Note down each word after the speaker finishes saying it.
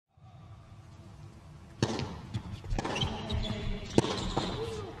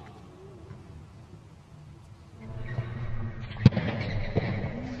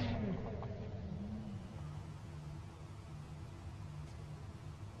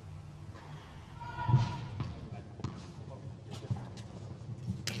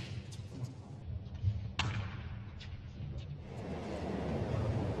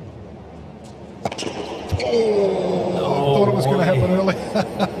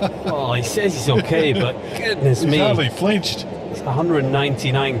Well, he says he's okay, but goodness me. He hardly flinched. It's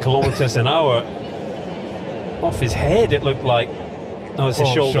 199 kilometers an hour. Off his head, it looked like. No, it's his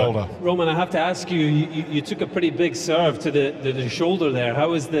shoulder. Roman, I have to ask you, you took a pretty big serve to the shoulder there.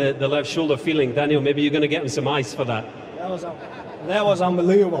 How is the left shoulder feeling? Daniel, maybe you're going to get him some ice for that. That was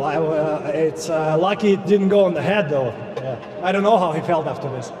unbelievable. It's lucky it didn't go on the head, though. Yeah. I don't know how he felt after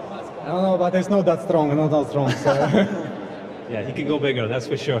this. I don't know, but it's not that strong, so. Yeah, he can go bigger, that's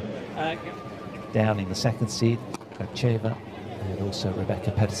for sure. Down in the second seed, Kocheva, and also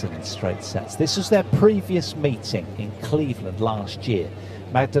Rebecca Pedersen in straight sets. This was their previous meeting in Cleveland last year.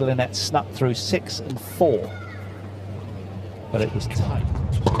 Magdalenette snuck through 6 and 4, but it was tight.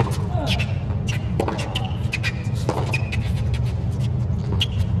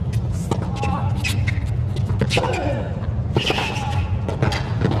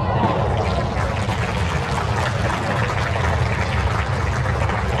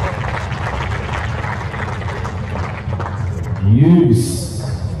 Use.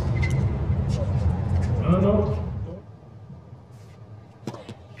 No.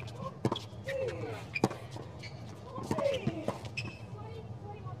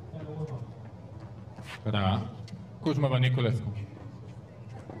 Gra. Kuzmova Nikolescu.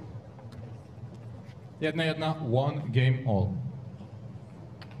 1-1, 1 game all.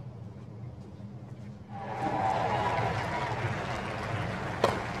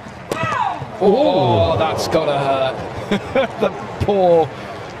 Oh, that's gotta hurt. The poor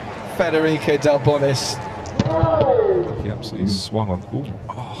Federica Del Bonis. He absolutely swung on. Ooh.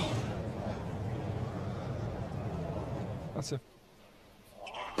 Oh. That's a.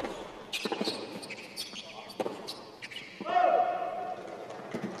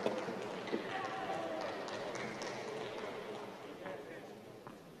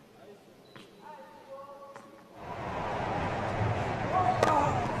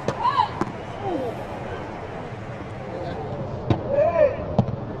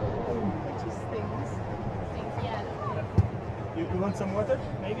 You want some water?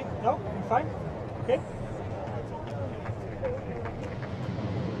 Maybe? No? You're fine? Okay.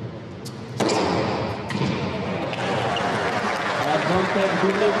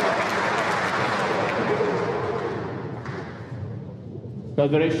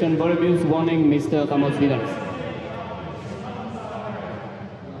 Federation Borbius warning Mr. Ramos Vidal.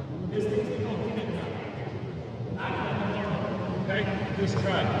 Okay, just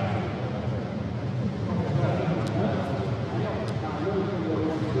try.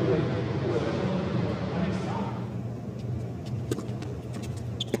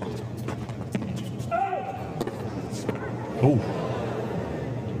 Oh.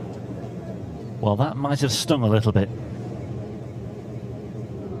 Well, that might have stung a little bit.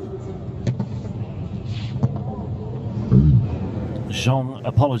 Jean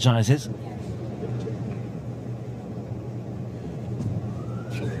apologises.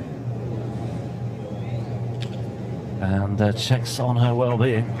 And checks on her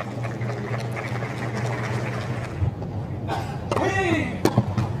well-being.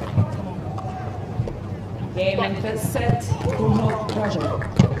 Game and first set, Bruno Roger.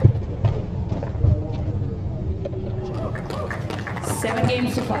 7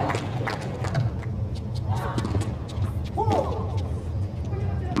 games to 5.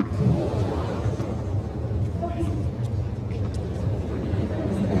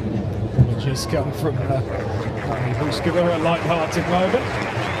 Just come from who's given her a light-hearted moment.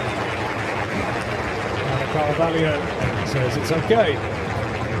 And Carvalho says it's okay.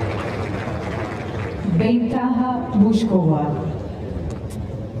 Ventaja Bushkova.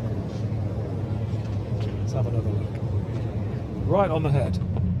 Let's have another look. Right on the head.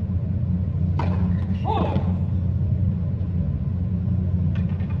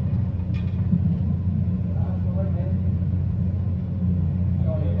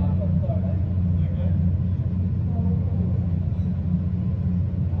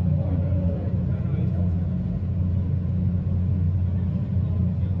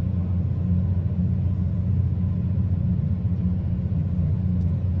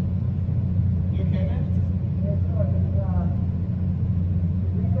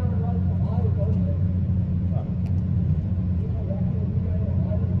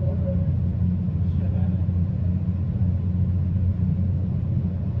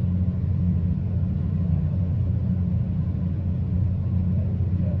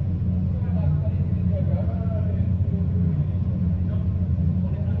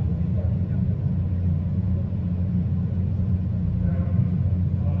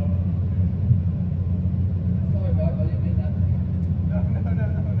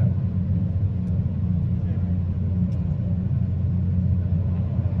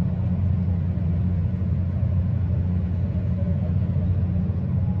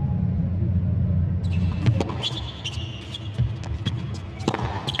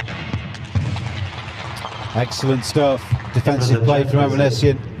 Excellent stuff. Defensive play from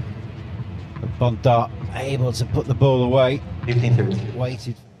Evanescent. Bondar able to put the ball away. 15-30.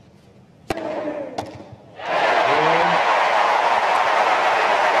 Waited.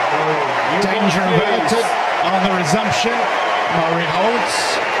 Danger averted on the resumption. Murray holds.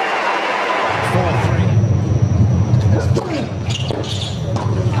 4-3.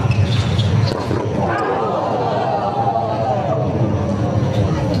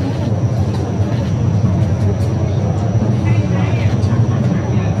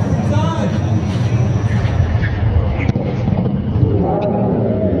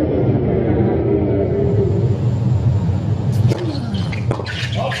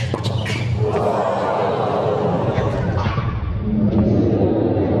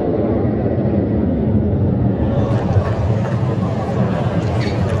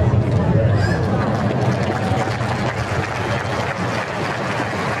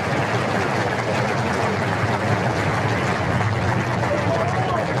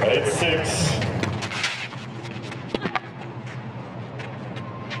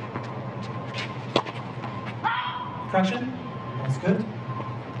 Correction? That's good.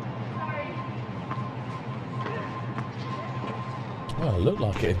 Well, it looked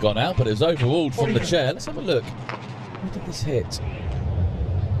like it had gone out, but it was overruled from the chair. Let's have a look. Where did this hit?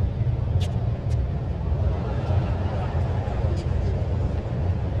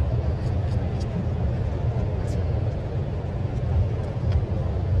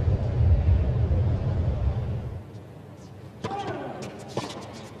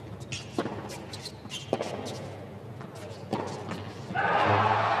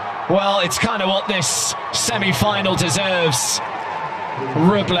 Well, it's kind of what this semi-final deserves.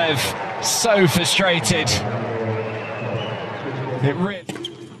 Rublev, so frustrated. It really...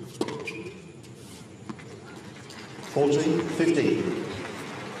 40-15.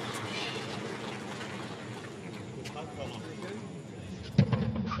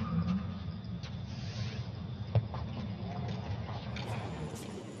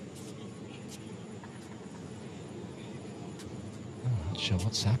 Not sure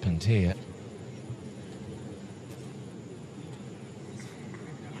what's happened here.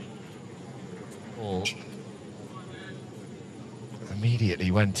 Ball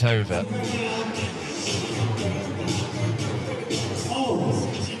immediately went over.